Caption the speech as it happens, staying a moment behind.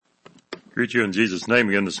Greet you in Jesus' name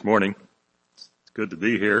again this morning. It's good to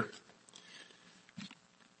be here.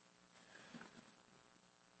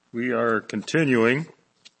 We are continuing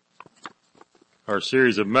our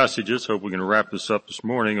series of messages. Hope we can wrap this up this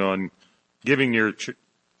morning on giving your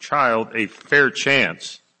child a fair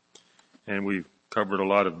chance. And we've covered a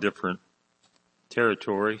lot of different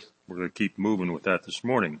territory. We're going to keep moving with that this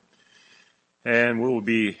morning. And we'll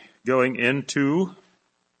be going into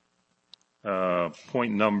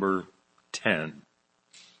point number 10.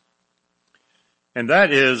 And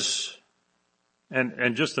that is,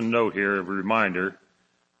 and just a note here, a reminder,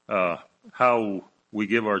 how we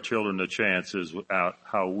give our children a chance is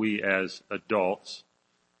how we as adults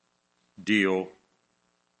deal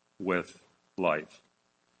with life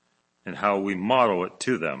and how we model it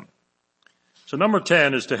to them. So number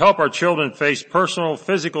 10 is to help our children face personal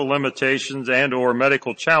physical limitations and or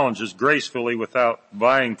medical challenges gracefully without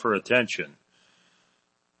vying for attention.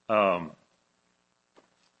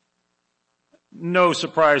 No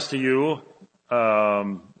surprise to you,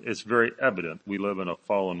 it's very evident we live in a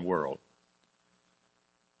fallen world.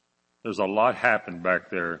 There's a lot happened back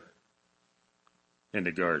there in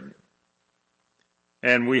the garden.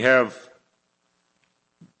 And we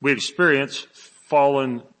experience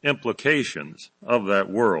fallen implications of that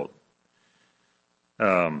world.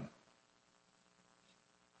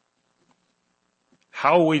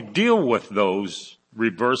 How we deal with those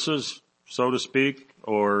reverses, so to speak,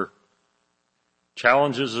 or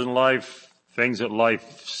challenges in life, things that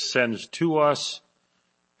life sends to us,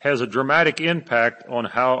 has a dramatic impact on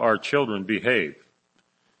how our children behave.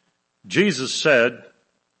 Jesus said,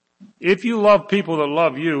 if you love people that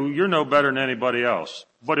love you, you're no better than anybody else.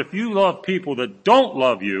 But if you love people that don't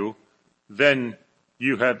love you, then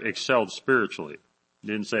you have excelled spiritually. He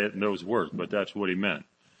didn't say it in those words, but that's what he meant.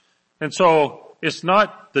 And so it's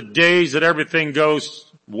not the days that everything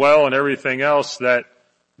goes well and everything else that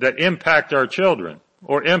impact our children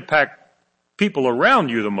or impact people around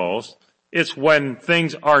you the most. It's when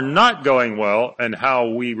things are not going well and how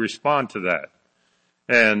we respond to that.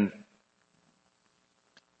 And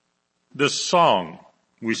this song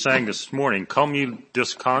we sang this morning, Come Ye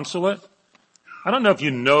Disconsolate, I don't know if you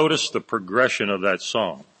noticed the progression of that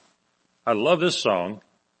song. I love this song.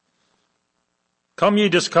 Come ye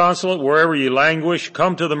disconsolate, wherever ye languish,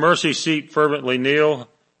 come to the mercy seat, fervently kneel.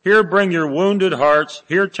 Here bring your wounded hearts,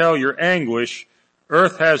 here tell your anguish.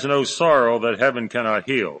 Earth has no sorrow that heaven cannot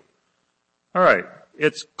heal. All right,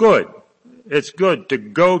 it's good. It's good to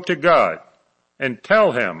go to God and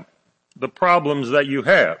tell him the problems that you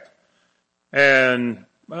have. And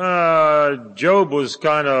Job was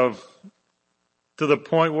kind of to the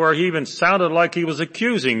point where he even sounded like he was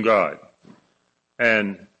accusing God.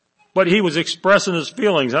 But he was expressing his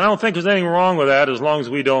feelings. And I don't think there's anything wrong with that as long as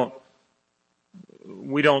we don't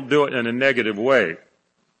do it in a negative way.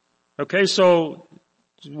 Okay, so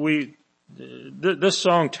this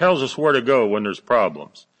song tells us where to go when there's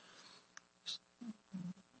problems.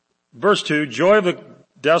 Verse 2, joy of the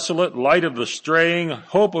desolate, light of the straying,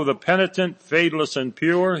 hope of the penitent, fadeless and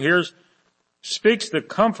pure. Here speaks the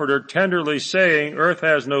Comforter tenderly saying, earth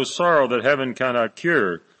has no sorrow that heaven cannot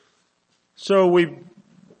cure. So we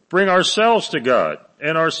bring ourselves to God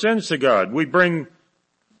and our sins to God. We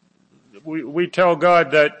tell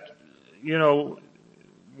God that,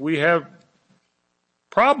 we have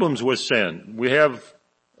problems with sin.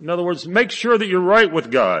 In other words, make sure that you're right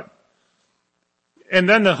with God. And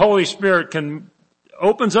then the Holy Spirit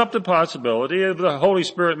opens up the possibility of the Holy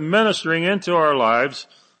Spirit ministering into our lives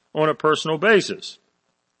on a personal basis.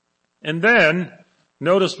 And then,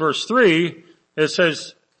 notice verse 3, it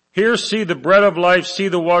says, here see the bread of life, see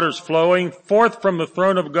the waters flowing, forth from the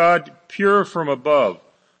throne of God, pure from above.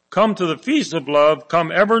 Come to the feast of love,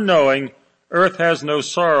 come ever knowing, earth has no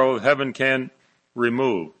sorrow, heaven can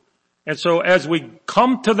remove. And so as we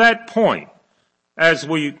come to that point, as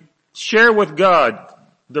we share with God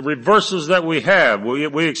the reverses that we have,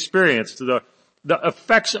 we experience, the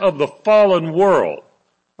effects of the fallen world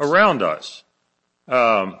around us,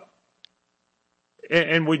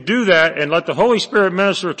 and we do that and let the Holy Spirit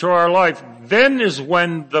minister to our life, then is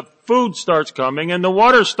when the food starts coming and the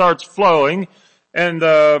water starts flowing and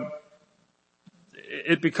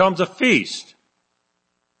it becomes a feast.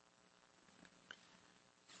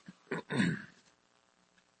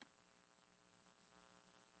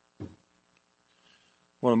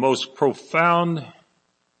 One of the most profound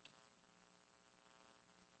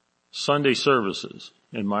Sunday services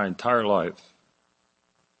in my entire life.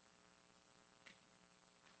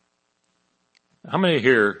 How many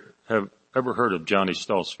here have ever heard of Johnny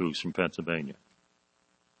Stoltzfus from Pennsylvania?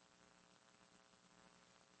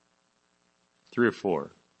 3 or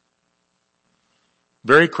 4.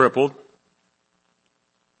 very crippled,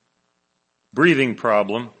 breathing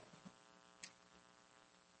problem,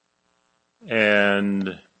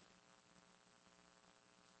 and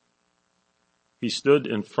he stood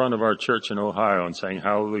in front of our church in Ohio and sang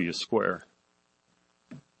Hallelujah Square.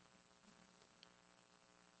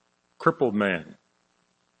 Crippled man.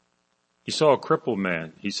 He saw a crippled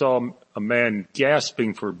man. He saw a man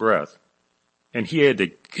gasping for breath. And he had to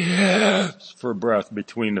gasp for breath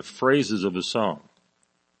between the phrases of the song.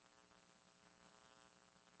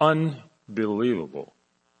 Unbelievable.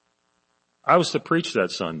 I was to preach that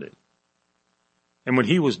Sunday. And when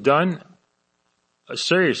he was done,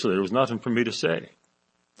 seriously, there was nothing for me to say.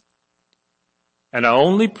 And I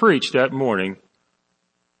only preached that morning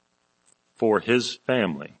for his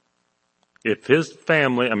family. If his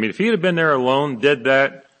family, if he had been there alone, did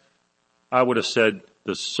that, I would have said,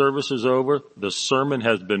 the service is over, the sermon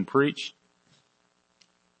has been preached.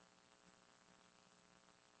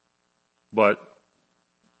 But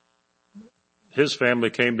his family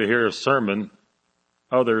came to hear a sermon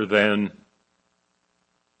other than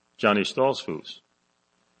Johnny Stolzfus.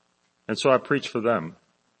 And so I preached for them.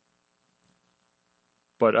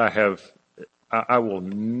 But I will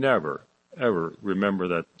never, ever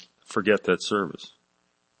forget that service.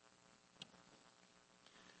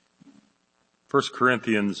 1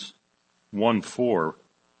 Corinthians 1:4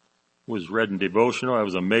 was read in devotional. That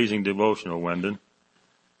was amazing devotional, Wendon.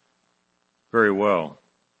 Very well.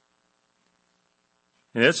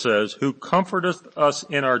 And it says, who comforteth us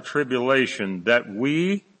in our tribulation, that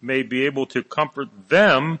we may be able to comfort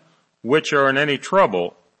them which are in any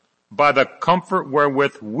trouble, by the comfort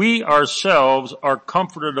wherewith we ourselves are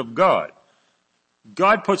comforted of God.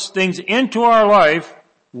 God puts things into our life.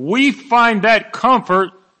 We find that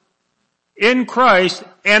comfort in Christ,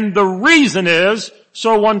 and the reason is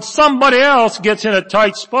so when somebody else gets in a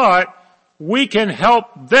tight spot, we can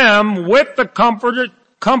help them with the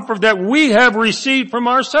comfort that we have received from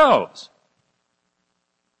ourselves.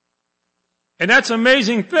 And that's an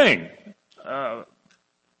amazing thing.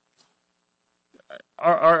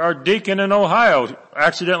 Our deacon in Ohio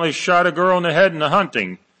accidentally shot a girl in the head in a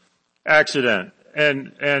hunting accident.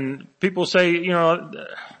 And people say,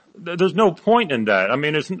 there's no point in that.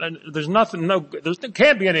 There's nothing, there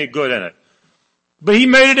can't be any good in it. But he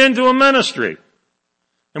made it into a ministry.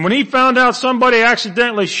 And when he found out somebody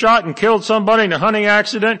accidentally shot and killed somebody in a hunting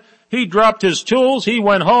accident, he dropped his tools, he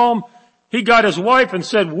went home, he got his wife and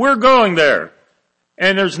said, we're going there.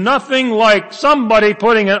 And there's nothing like somebody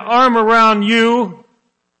putting an arm around you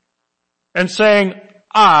and saying,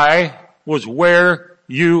 I was where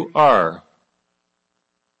you are.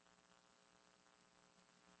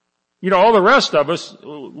 All the rest of us,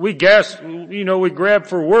 we gasp, we grab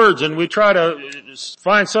for words and we try to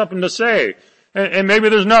find something to say. And maybe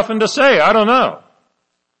there's nothing to say, I don't know.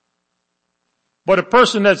 But a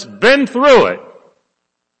person that's been through it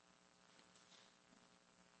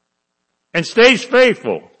and stays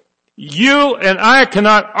faithful, you and I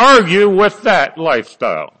cannot argue with that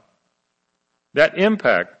lifestyle. That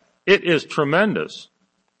impact, it is tremendous.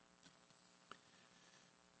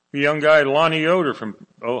 The young guy, Lonnie Yoder from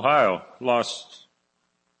Ohio, lost,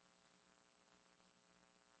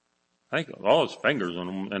 I think, all his fingers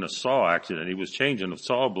in a saw accident. He was changing a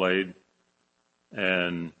saw blade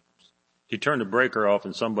and he turned the breaker off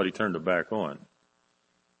and somebody turned it back on.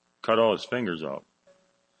 Cut all his fingers off.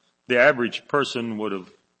 The average person would have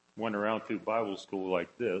went around through Bible school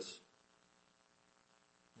like this.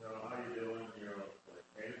 How you doing? Like,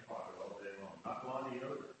 all day long. Not Lonnie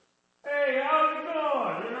Yoder. Hey, how's it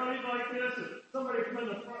going? He's like this. And somebody come in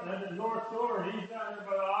the front and the north door and he's down there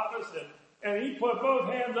by the office and he put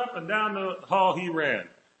both hands up and down the hall he ran.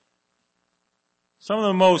 Some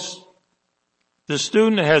of the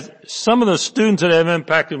students that have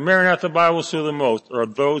impacted Maranatha Bible School the most are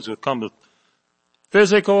those who come with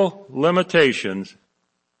physical limitations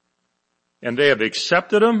and they have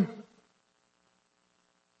accepted them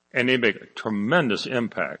and they make a tremendous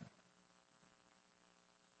impact.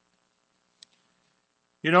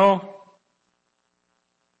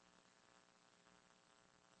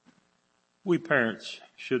 We parents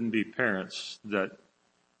shouldn't be parents that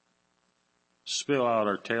spill out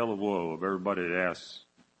our tale of woe of everybody that asks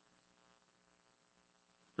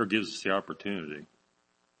or gives us the opportunity.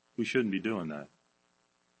 We shouldn't be doing that.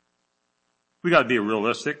 We got to be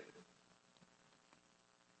realistic.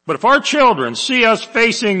 But if our children see us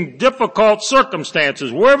facing difficult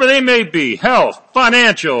circumstances, wherever they may be, health,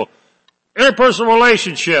 financial, interpersonal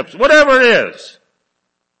relationships, whatever it is,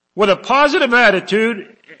 with a positive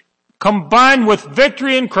attitude combined with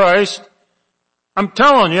victory in Christ, I'm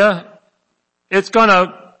telling you, it's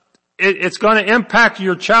gonna it's going to impact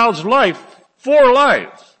your child's life for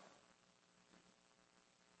life.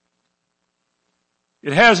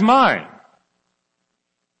 It has mine.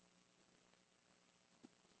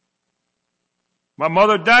 My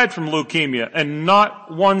mother died from leukemia, and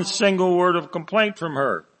not one single word of complaint from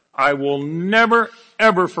her. I will never,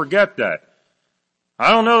 ever forget that.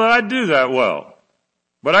 I don't know that I do that well.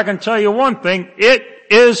 But I can tell you one thing, it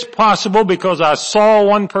is possible because I saw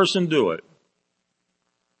one person do it.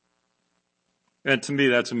 And to me,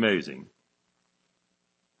 that's amazing.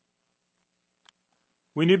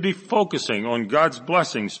 We need to be focusing on God's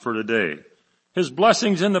blessings for today. His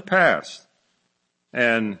blessings in the past.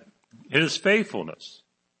 And His faithfulness.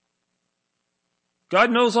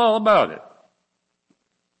 God knows all about it.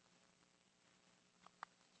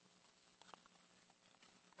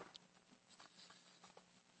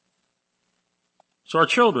 So our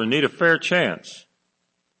children need a fair chance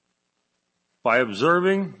by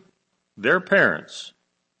observing their parents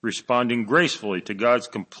responding gracefully to God's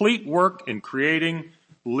complete work in creating,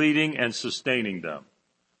 leading, and sustaining them.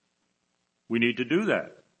 We need to do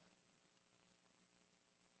that.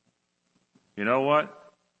 You know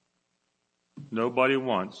what? Nobody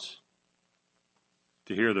wants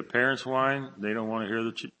to hear the parents whine. They don't want to hear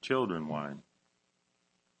the children whine.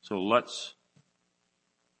 So let's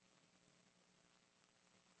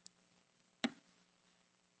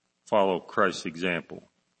follow Christ's example.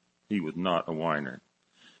 He was not a whiner.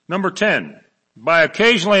 Number 10, by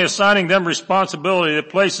occasionally assigning them responsibility that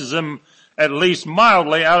places them at least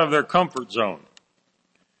mildly out of their comfort zone.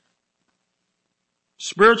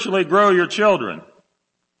 Spiritually grow your children.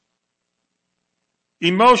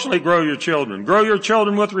 Emotionally grow your children. Grow your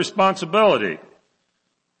children with responsibility.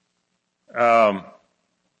 Grow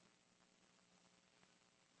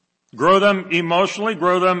them emotionally,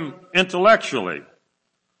 grow them intellectually.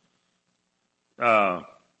 I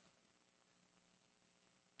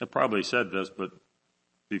probably said this, but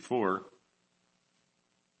before.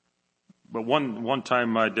 But one time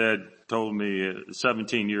my dad told me at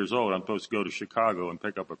 17 years old, I'm supposed to go to Chicago and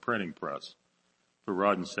pick up a printing press for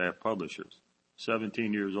Rod and Staff Publishers.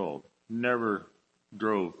 17 years old. Never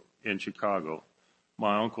drove in Chicago.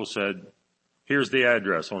 My uncle said, here's the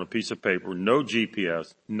address on a piece of paper, no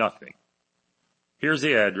GPS, nothing. Here's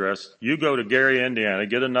the address. You go to Gary, Indiana,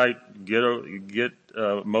 get a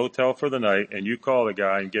motel for the night, and you call the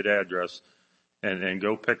guy and get address and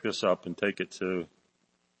go pick this up and take it to.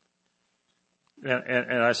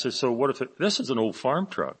 And I said, so what if this is an old farm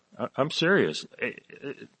truck? I'm serious.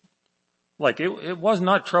 It was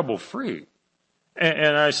not trouble free.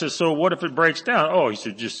 And I said, so what if it breaks down? Oh, he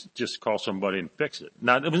said, just call somebody and fix it.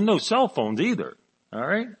 Now, there was no cell phones either. All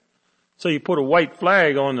right. So you put a white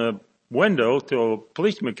flag on the window till a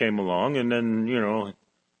policeman came along, and then,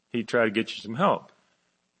 he tried to get you some help.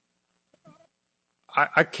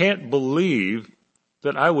 I can't believe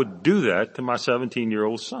that I would do that to my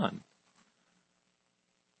 17-year-old son.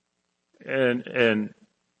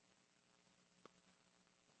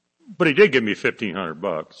 But he did give me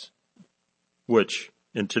 $1,500, which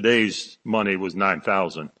in today's money was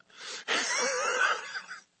 $9,000.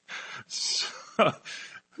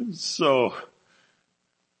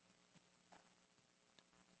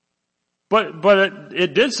 But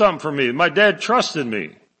it did something for me. My dad trusted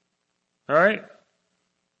me. All right?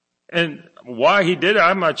 And why he did it,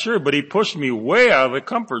 I'm not sure, but he pushed me way out of the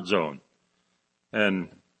comfort zone. And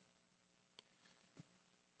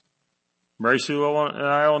Mary Sue and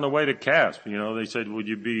I on the way to CASP, they said, would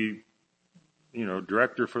you be,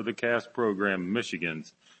 director for the CASP program in Michigan?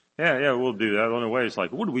 Yeah, we'll do that. On the way, it's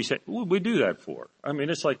like, what do we say? What would we do that for? I mean,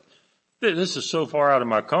 it's like, this is so far out of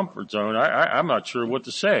my comfort zone, I'm not sure what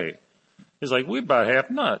to say. It's like, we're about half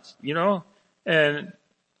nuts, but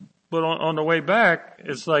on the way back,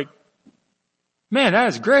 it's like, man,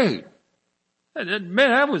 that's great. Man,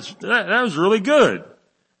 that was really good.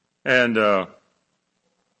 And,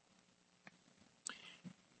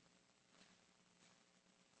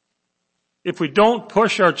 if we don't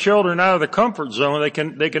push our children out of the comfort zone, they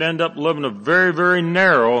can end up living a very, very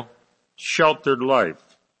narrow, sheltered life.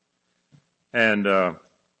 And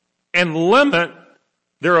limit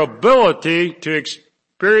their ability to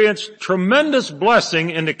experience tremendous blessing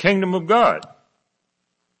in the kingdom of God.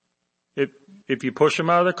 If you push them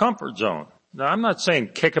out of their comfort zone. Now, I'm not saying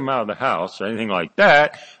kick them out of the house or anything like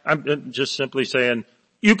that. I'm just simply saying,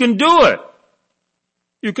 you can do it.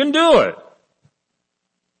 You can do it.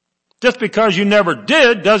 Just because you never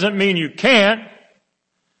did doesn't mean you can't.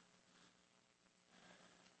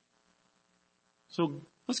 So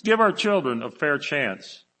let's give our children a fair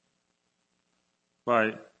chance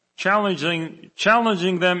by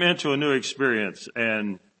challenging them into a new experience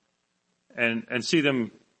and and see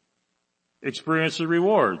them experience the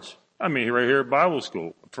rewards. I mean, right here at Bible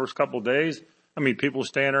school, first couple of days, I mean, people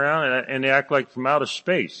stand around and they act like from outer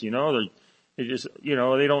space, you know, they just, you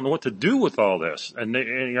know, they don't know what to do with all this. And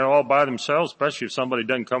you know, all by themselves, especially if somebody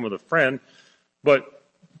doesn't come with a friend. But,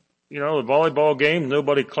 you know, the volleyball game,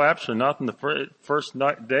 nobody claps or nothing the first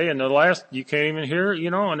day, and the last, you can't even hear it, you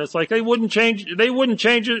know, and it's like they wouldn't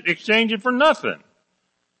exchange it for nothing.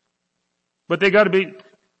 But they gotta be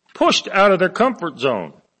pushed out of their comfort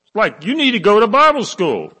zone. Like, you need to go to Bible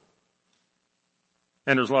school.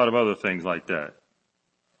 And there's a lot of other things like that.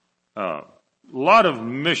 A lot of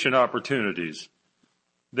mission opportunities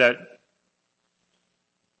that,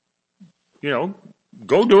 you know,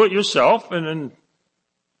 go do it yourself and then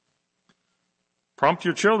prompt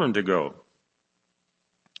your children to go.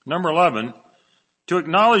 Number 11, to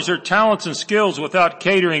acknowledge their talents and skills without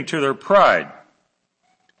catering to their pride.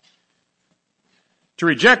 To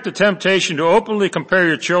reject the temptation to openly compare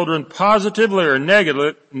your children positively or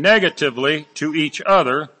negatively to each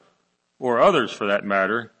other, or others for that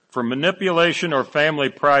matter, for manipulation or family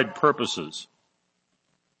pride purposes.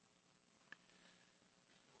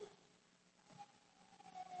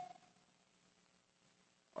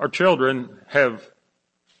 Our children have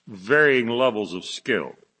varying levels of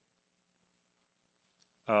skill.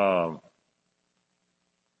 I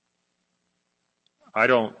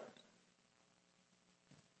don't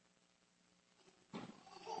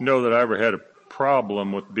know that I ever had a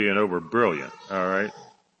problem with being over brilliant, all right?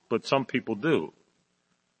 But some people do.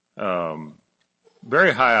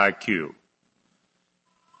 Very high IQ.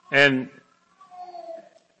 And,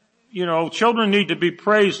 you know, children need to be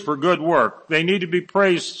praised for good work. They need to be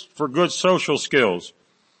praised for good social skills.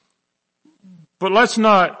 But let's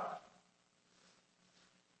not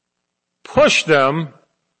push them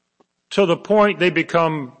to the point they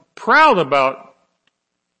become proud about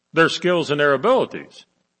their skills and their abilities.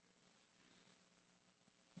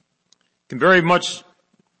 Can very much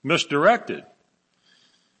misdirected.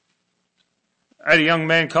 I had a young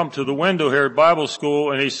man come to the window here at Bible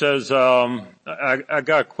school and he says, I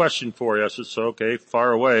got a question for you. I said, so okay,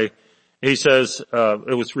 fire away. He says,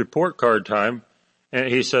 it was report card time, and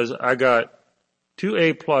he says, I got 2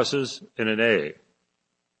 A pluses and an A.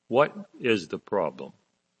 What is the problem?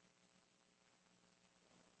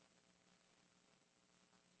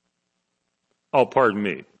 Oh, pardon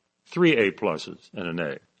me. 3 A pluses and an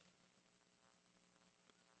A.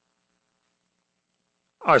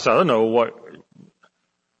 I said, I don't know what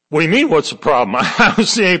do you mean what's the problem? I don't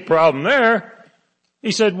see any problem there.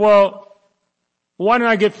 He said, well, why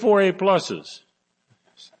didn't I get 4 A pluses?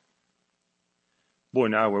 Boy,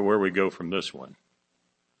 now where we go from this one.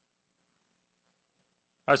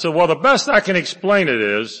 I said, well, the best I can explain it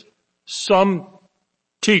is some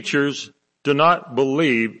teachers do not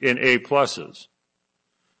believe in A pluses.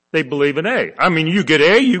 They believe in A. I mean, you get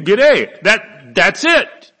A, you get A. That's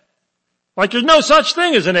it. Like there's no such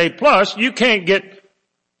thing as an A plus. You can't get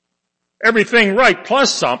everything right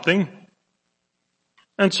plus something.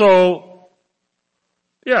 And so,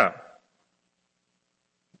 yeah.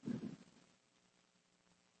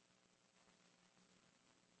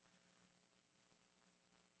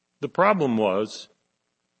 The problem was,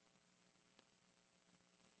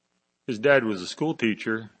 his dad was a school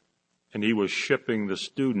teacher and he was shipping the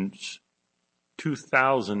students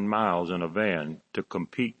 2,000 miles in a van to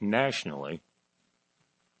compete nationally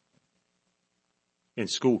in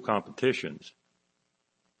school competitions.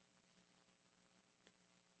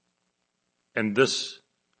 And this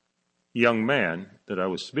young man that I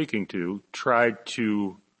was speaking to tried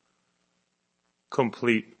to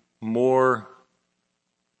complete more,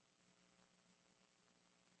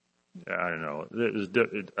 I don't know,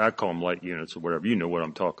 I call them light units or whatever, you know what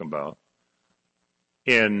I'm talking about,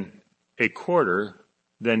 in a quarter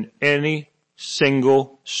than any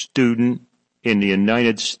single student in the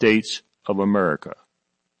United States of America.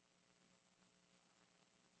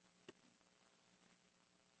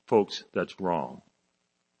 Folks, that's wrong.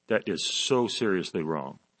 That is so seriously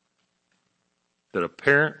wrong. That a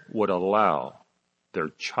parent would allow their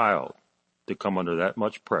child to come under that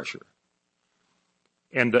much pressure.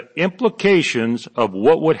 And the implications of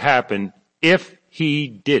what would happen if he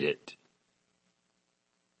did it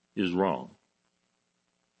is wrong.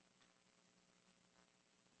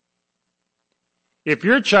 If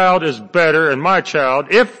your child is better and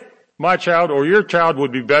if my child or your child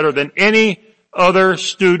would be better than any other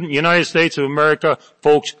student in the United States of America,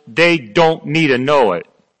 folks, they don't need to know it.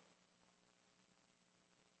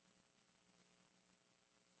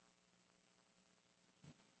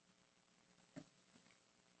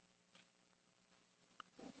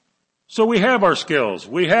 So we have our skills.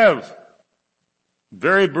 We have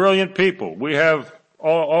very brilliant people. We have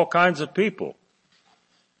all kinds of people.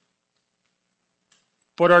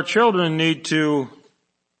 But our children need to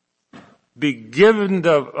be given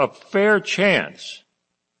a fair chance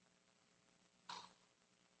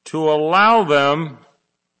to allow them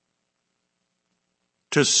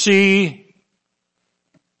to see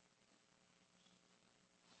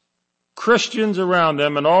Christians around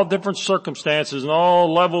them in all different circumstances and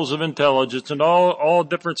all levels of intelligence and all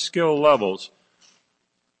different skill levels,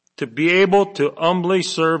 to be able to humbly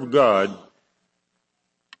serve God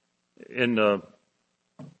in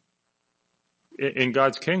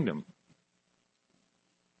God's kingdom.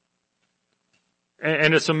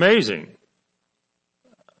 And it's amazing.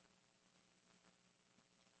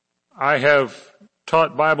 I have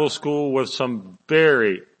taught Bible school with some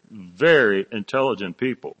very, very intelligent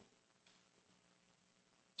people.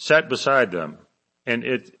 Sat beside them. And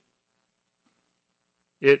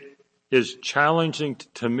it is challenging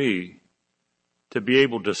to me to be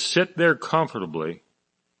able to sit there comfortably,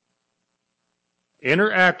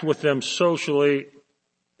 interact with them socially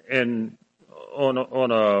and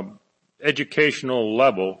on a educational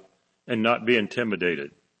level and not be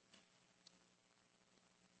intimidated.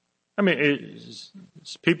 I mean,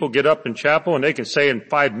 people get up in chapel and they can say in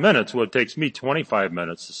 5 minutes what it takes me 25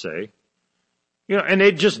 minutes to say. You know, and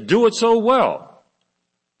they just do it so well.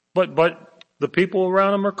 But the people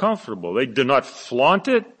around them are comfortable. They do not flaunt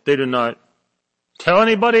it. They do not tell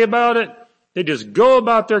anybody about it. They just go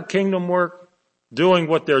about their kingdom work, doing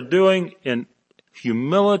what they're doing in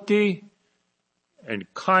humility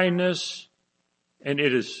and kindness. And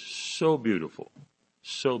it is so beautiful.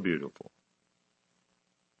 So beautiful.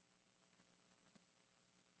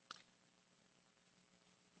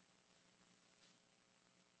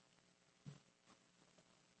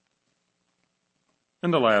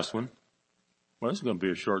 And the last one. Well, this is going to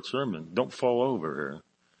be a short sermon. Don't fall over here.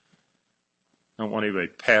 I don't want anybody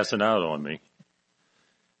passing out on me.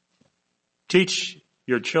 Teach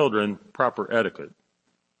your children proper etiquette.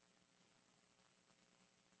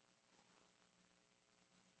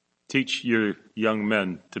 Teach your young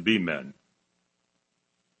men to be men.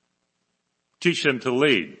 Teach them to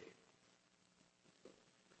lead.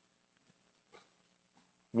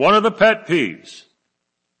 One of the pet peeves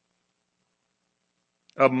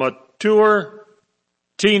of mature,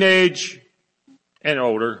 teenage, and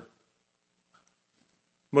older,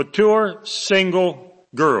 mature, single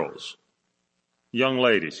girls, young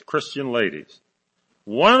ladies, Christian ladies.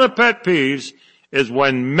 One of the pet peeves is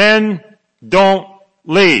when men don't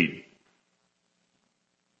lead.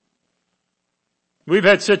 We've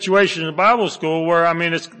had situations in Bible school where,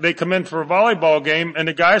 they come in for a volleyball game and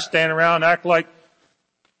the guys stand around and act like,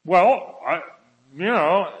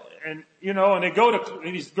 and they go to,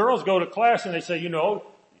 and these girls go to class and they say,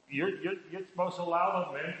 you're supposed to allow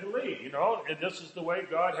the men to lead, and this is the way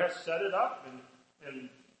God has set it up, and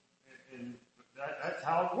that's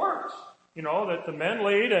how it works, that the men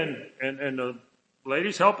lead and the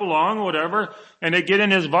ladies help along, whatever, and they get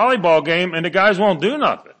in this volleyball game and the guys won't do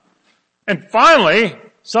nothing. And finally,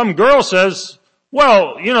 some girl says, we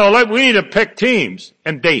need to pick teams,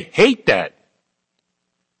 and they hate that.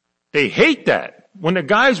 They hate that when the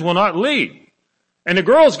guys will not lead. And the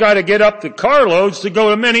girls got to get up the carloads to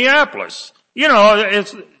go to Minneapolis. They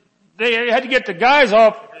had to get the guys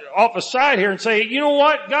off the side here and say, you know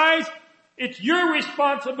what, guys? It's your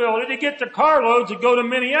responsibility to get the carloads to go to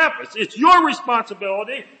Minneapolis. It's your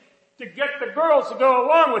responsibility to get the girls to go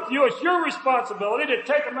along with you. It's your responsibility to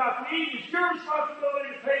take them out to eat. It's your responsibility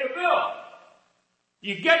to pay the bill.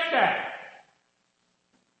 You get that?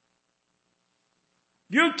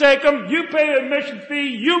 You take them, you pay the admission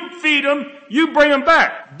fee, you feed them, you bring them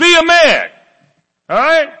back. Be a man.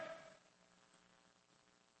 Alright?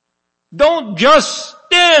 Don't just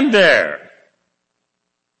stand there.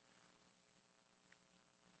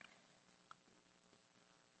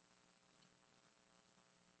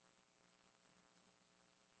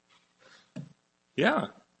 Yeah.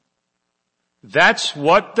 That's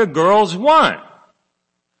what the girls want.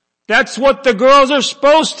 That's what the girls are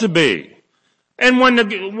supposed to be. And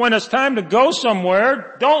when it's time to go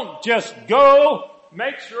somewhere, don't just go.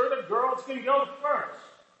 Make sure the girls can go first.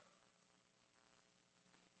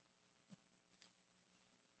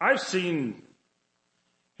 I've seen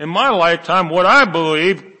in my lifetime what I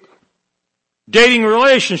believe dating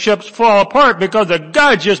relationships fall apart because the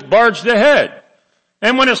guy just barged ahead.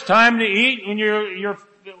 And when it's time to eat,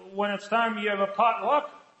 when it's time you have a potluck,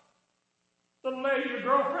 your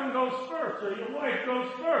girlfriend goes first, or your wife goes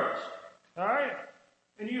first. Alright?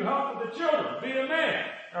 And you help with the children. Be a man.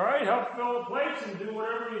 Alright? Help fill the plates and do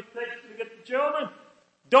whatever it takes to get the children.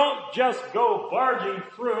 Don't just go barging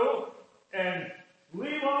through and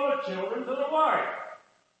leave all the children to the wife.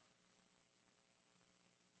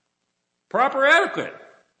 Proper etiquette.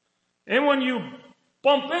 And when you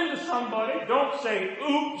bump into somebody, don't say,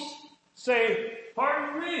 oops, say,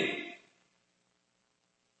 pardon me.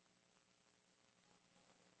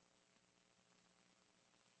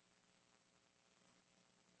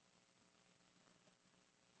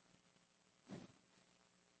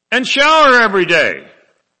 And shower every day.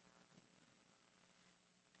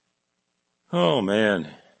 Oh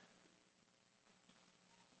man.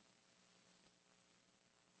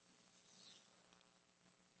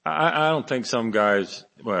 I don't think some guys,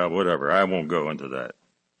 well, whatever, I won't go into that.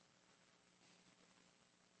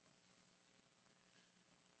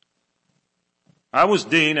 I was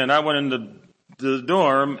dean and I went into the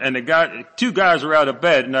dorm and two guys were out of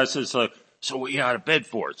bed and I said, so what are you out of bed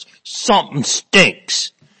for? It's something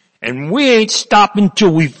stinks and we ain't stopping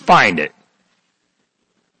till we find it.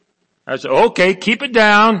 I said, okay, keep it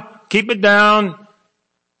down.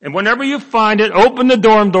 And whenever you find it, open the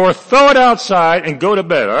dorm door, throw it outside, and go to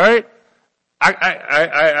bed, alright?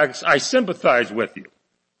 I sympathize with you.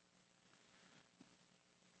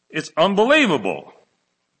 It's unbelievable.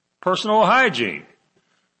 Personal hygiene.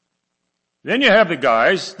 Then you have the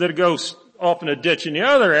guys that go off in a ditch in the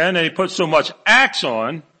other end, and they put so much Axe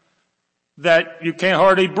on that you can't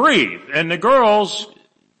hardly breathe. And the girls,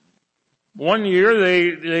 one year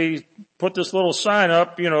they put this little sign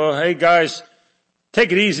up, hey guys,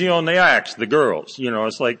 take it easy on the Axe, the girls.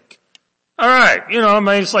 It's like, alright,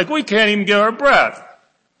 it's like we can't even get our breath.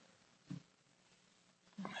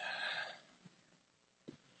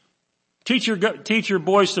 Teach your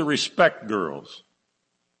boys to respect girls.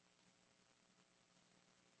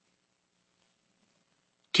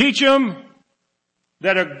 Teach them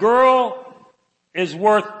that a girl is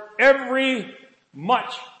worth every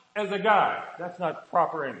much as a guy. That's not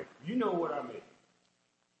proper English. You know what I mean.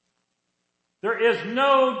 There is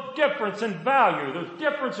no difference in value. There's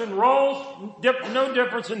difference in roles, no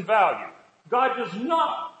difference in value. God does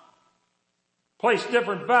not place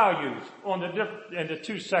different values on the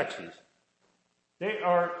two sexes. They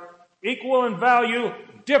are equal in value,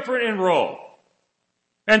 different in role.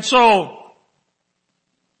 And so,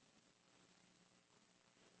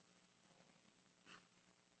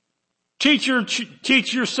 teach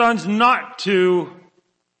your sons not to,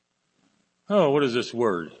 what is this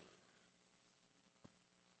word?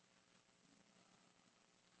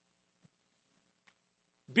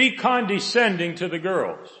 Be condescending to the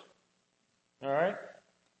girls. Alright?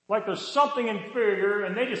 Like there's something inferior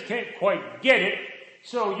and they just can't quite get it,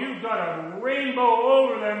 so you've got a rainbow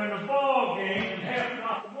over them in a ball game and have to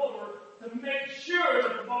knock them over to make sure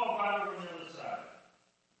that the ball got over on the other side.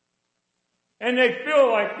 And they feel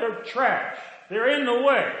like they're trash. They're in the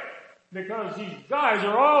way. Because these guys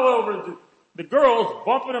are all over the girls,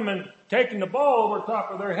 bumping them and taking the ball over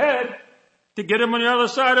top of their head to get them on the other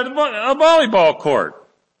side of the volleyball court.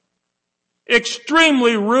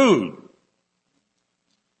 Extremely rude.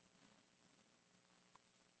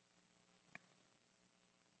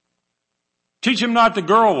 Teach them not to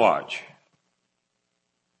girl watch.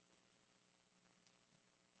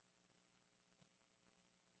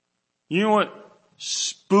 You know what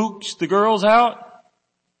spooks the girls out?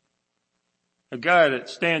 A guy that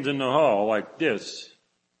stands in the hall like this.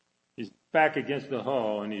 He's back against the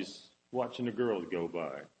hall and he's watching the girls go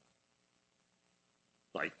by.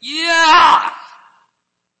 Like, yeah!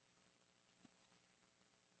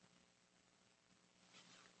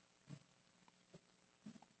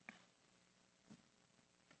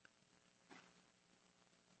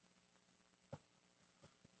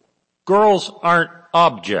 Girls aren't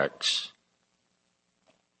objects.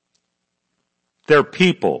 They're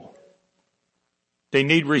people. They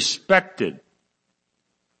need respected.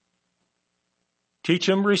 Teach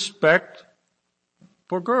them respect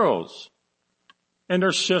for girls. And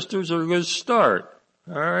their sisters are a good start.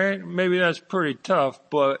 Alright? Maybe that's pretty tough,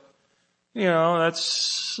 but,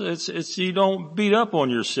 it's, you don't beat up on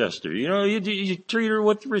your sister. You treat her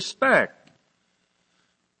with respect.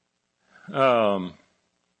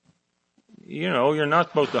 You're not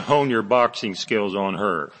supposed to hone your boxing skills on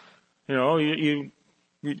her. You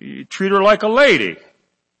treat her like a lady.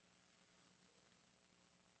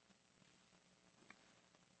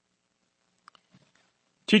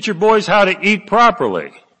 Teach your boys how to eat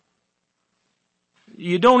properly.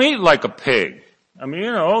 You don't eat like a pig.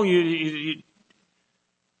 You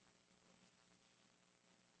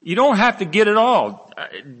don't have to get it all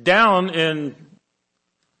down in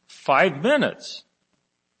 5 minutes.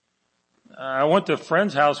 I went to a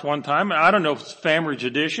friend's house one time. I don't know if it's family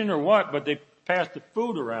tradition or what, but passed the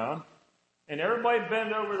food around, and everybody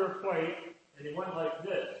bent over their plate, and he went like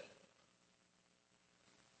this.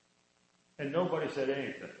 And nobody said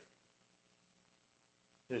anything.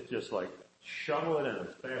 It's just like, shovel it in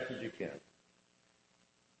as fast as you can.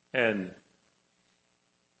 And,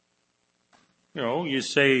 you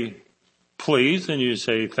say please, and you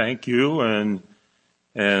say thank you, and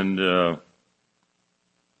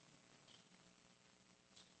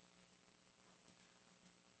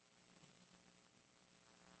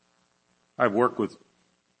I've worked with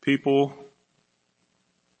people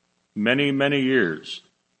many, many years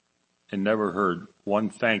and never heard one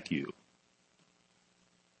thank you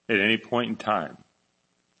at any point in time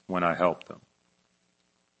when I helped them.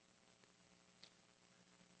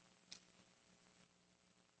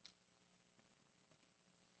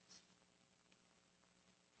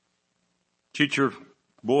 Teach your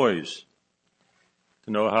boys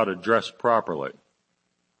to know how to dress properly.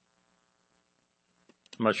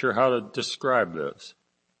 I'm not sure how to describe this.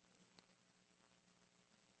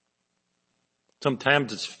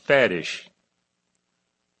 Sometimes it's faddish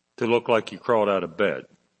to look like you crawled out of bed.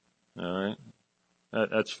 All right?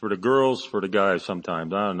 That's for the girls, for the guys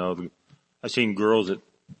sometimes. I don't know. I've seen girls that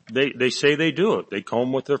they say they do it. They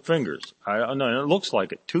comb with their fingers. I don't know. It looks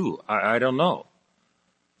like it too. I don't know.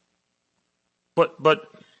 But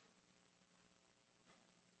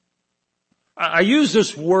I use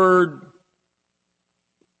this word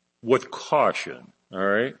with caution, all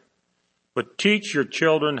right? But teach your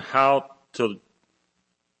children how to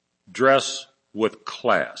dress with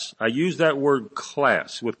class. I use that word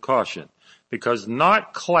class with caution because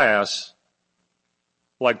not class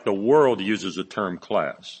like the world uses the term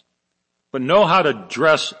class, but know how to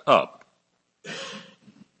dress up.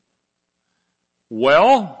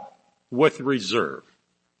 Well, with reserve.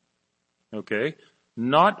 Okay?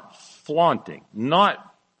 Not flaunting, not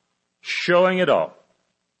showing it off.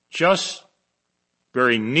 Just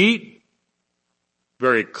very neat,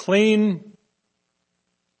 very clean.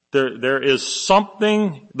 There is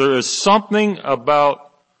something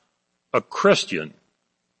about a Christian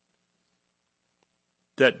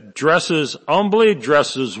that dresses humbly,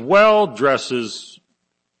 dresses well, dresses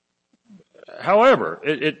however.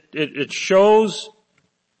 It shows,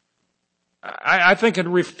 I think it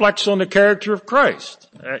reflects on the character of Christ.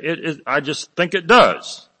 I just think it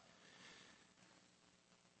does.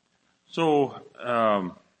 So,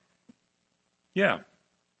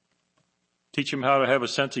 teach them how to have a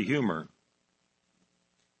sense of humor.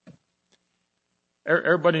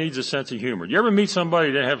 Everybody needs a sense of humor. You ever meet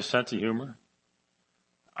somebody that have a sense of humor?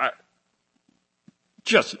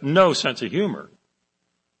 Just no sense of humor.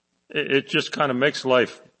 It just kind of makes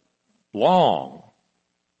life long.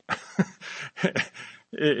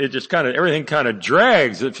 It just kind of, everything kind of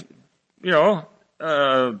drags. It's,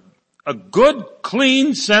 a good,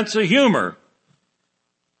 clean sense of humor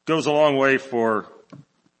goes a long way for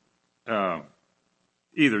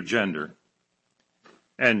either gender.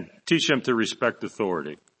 And teach them to respect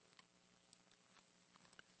authority.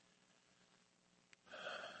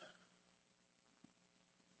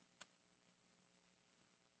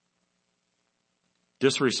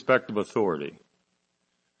 Disrespect of authority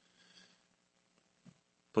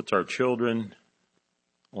puts our children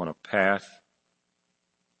on a path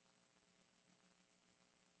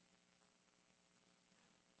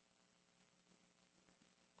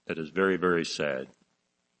that is very, very sad.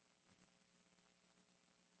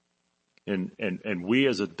 And we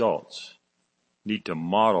as adults need to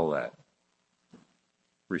model that.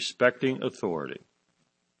 Respecting authority.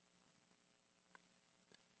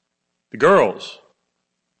 The girls.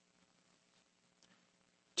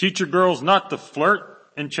 Teach your girls not to flirt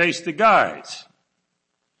and chase the guys.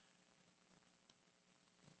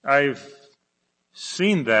 I've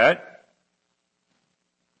seen that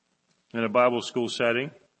in a Bible school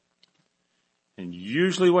setting. And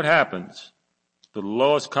usually what happens, the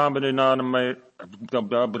lowest common denominator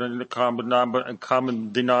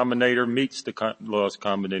meets the lowest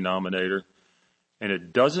common denominator, and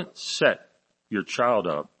it doesn't set your child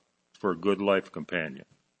up for a good life companion.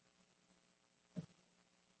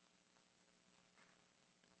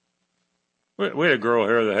 We had a girl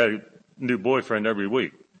here that had a new boyfriend every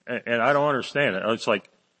week, and I don't understand it. It's like,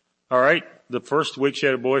 all right, the first week she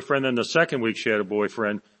had a boyfriend, then the second week she had a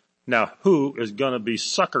boyfriend. Now, who is going to be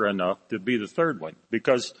sucker enough to be the third one?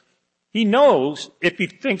 Because he knows if he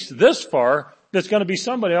thinks this far, there's going to be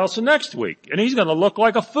somebody else the next week, and he's going to look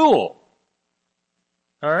like a fool.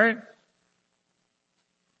 All right?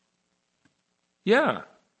 Yeah.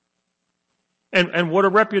 And what a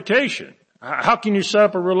reputation. How can you set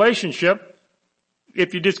up a relationship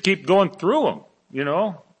if you just keep going through them,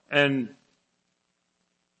 And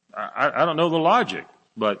I don't know the logic,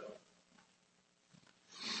 but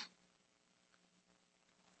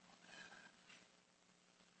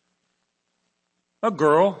a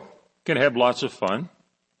girl can have lots of fun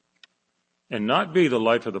and not be the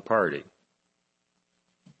life of the party.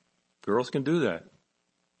 Girls can do that.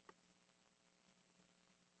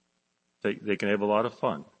 They can have a lot of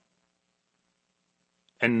fun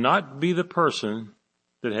and not be the person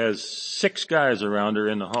that has 6 guys around her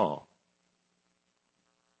in the hall.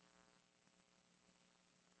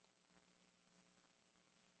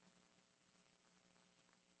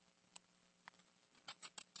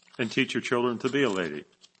 And teach your children to be a lady.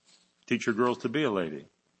 Teach your girls to be a lady.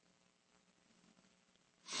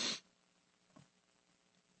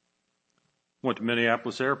 Went to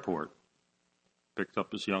Minneapolis Airport. Picked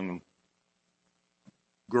up this young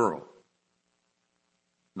girl.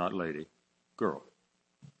 Not lady. Girl.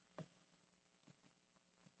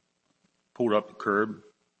 Pulled up the curb.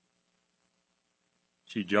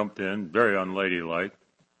 She jumped in, very unladylike.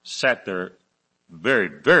 Sat there, very,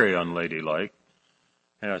 very unladylike.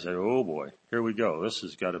 And I said, oh boy, here we go. This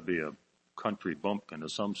has got to be a country bumpkin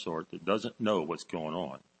of some sort that doesn't know what's going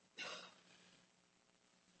on.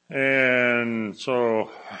 And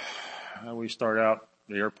so we start out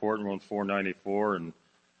the airport and we're on 494 and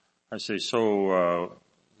I say, so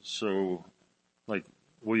like,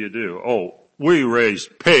 what do you do? Oh, we raise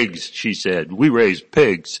pigs, she said. We raise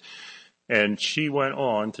pigs. And she went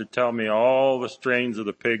on to tell me all the strains of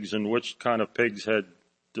the pigs and which kind of pigs had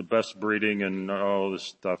the best breeding and all this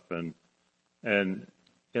stuff. And, you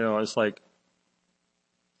know, it's like,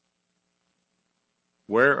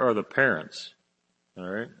 where are the parents? All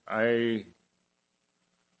right.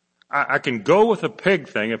 I can go with a pig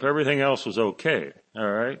thing if everything else was okay. All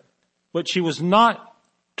right. But she was not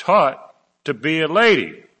taught to be a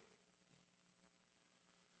lady.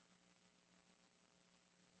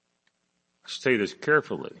 Say this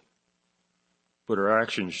carefully, but her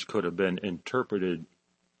actions could have been interpreted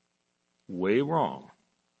way wrong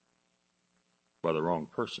by the wrong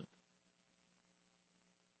person.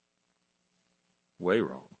 Way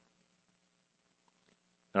wrong.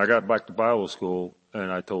 I got back to Bible school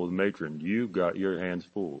and I told the matron, you got your hands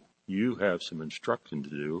full. You have some instruction to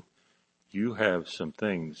do. You have some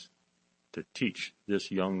things to teach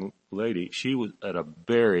this young lady. She was at a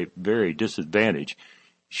very, very disadvantage.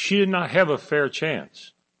 She did not have a fair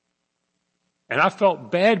chance. And I felt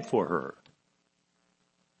bad for her.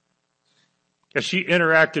 As she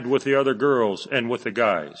interacted with the other girls and with the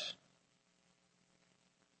guys.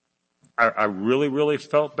 I really, really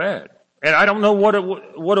felt bad. And I don't know what it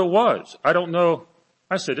was. I don't know.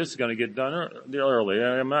 I said, this is going to get done early.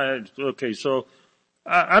 Okay, so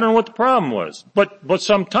I don't know what the problem was. But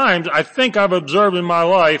sometimes I think I've observed in my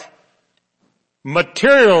life,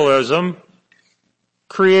 materialism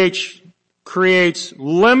creates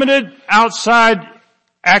limited outside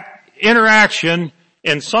interaction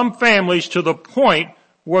in some families to the point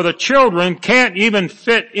where the children can't even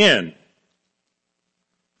fit in.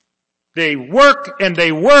 They work and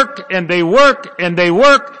they work and they work and they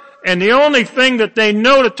work, and the only thing that they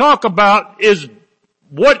know to talk about is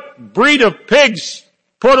what breed of pigs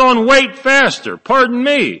put on weight faster. Pardon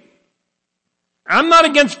me. I'm not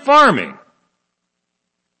against farming.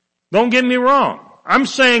 Don't get me wrong. I'm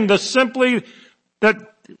saying that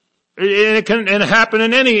it can happen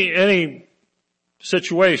in any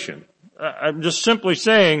situation. I'm just simply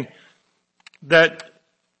saying that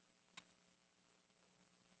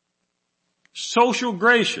social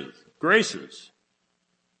graces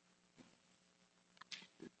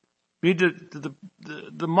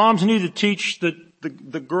the moms need to teach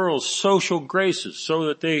the girls social graces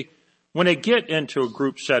so that when they get into a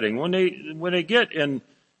group setting, when they get in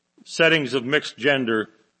settings of mixed gender,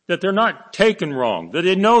 that they're not taken wrong, that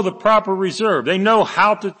they know the proper reserve. They know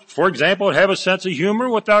how to, for example, have a sense of humor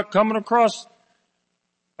without coming across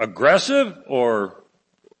aggressive or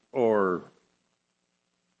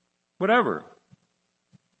whatever.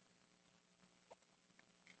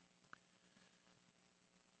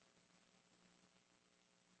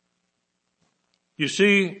 You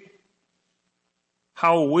see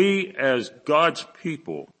how we as God's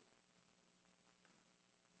people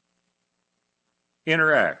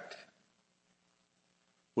interact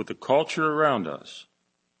with the culture around us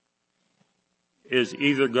is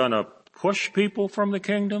either going to push people from the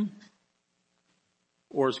kingdom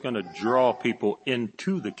or it's going to draw people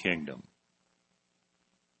into the kingdom.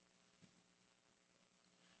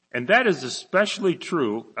 And that is especially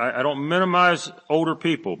true. I don't minimize older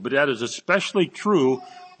people, but that is especially true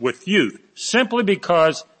with youth, simply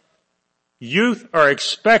because youth are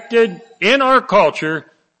expected in our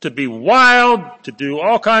culture to be wild, to do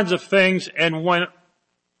all kinds of things. And when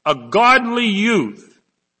a godly youth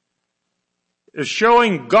is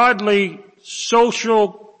showing godly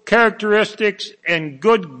social characteristics and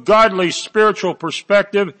good godly spiritual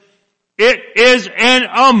perspective, it is an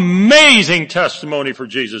amazing testimony for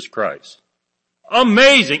Jesus Christ.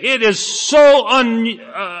 Amazing. It is so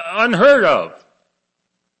unheard of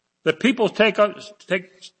that people take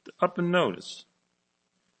up and notice.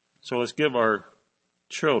 So let's give our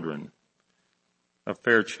children a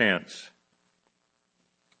fair chance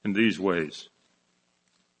in these ways.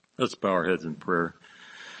 Let's bow our heads in prayer.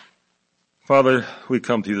 Father, we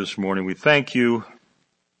come to you this morning. We thank you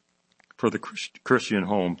for the Christian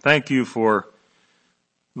home. Thank you for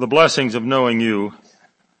the blessings of knowing you.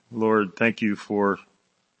 Lord, thank you for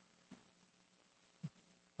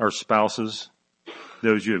our spouses,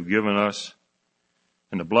 those you have given us,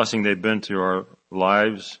 and the blessing they've been to our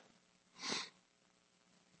lives.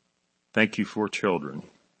 Thank you for children.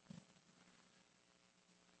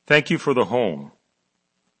 Thank you for the home,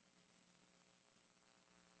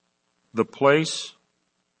 the place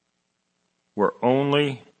where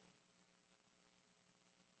the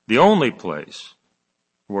only place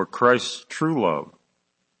where Christ's true love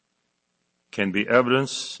can be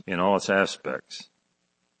evidenced in all its aspects.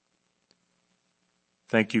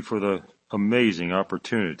 Thank you for the amazing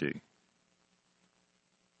opportunity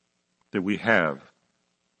that we have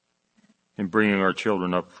in bringing our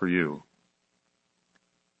children up for you.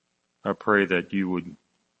 I pray that you would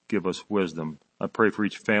give us wisdom. I pray for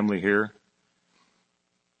each family here,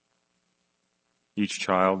 each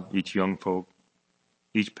child, each young folk,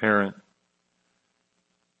 each parent.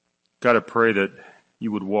 God, I pray that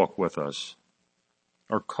you would walk with us.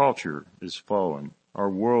 Our culture is fallen. Our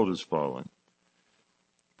world is fallen.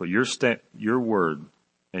 But your word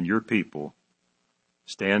and your people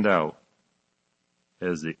stand out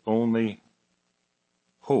as the only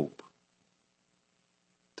hope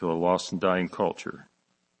to a lost and dying culture.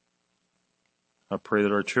 I pray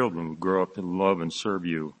that our children would grow up and love and serve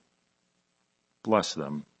you. Bless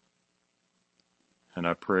them. And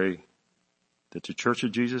I pray that the Church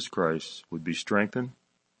of Jesus Christ would be strengthened,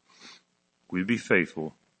 we'd be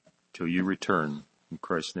faithful till you return. In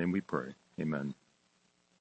Christ's name we pray. Amen.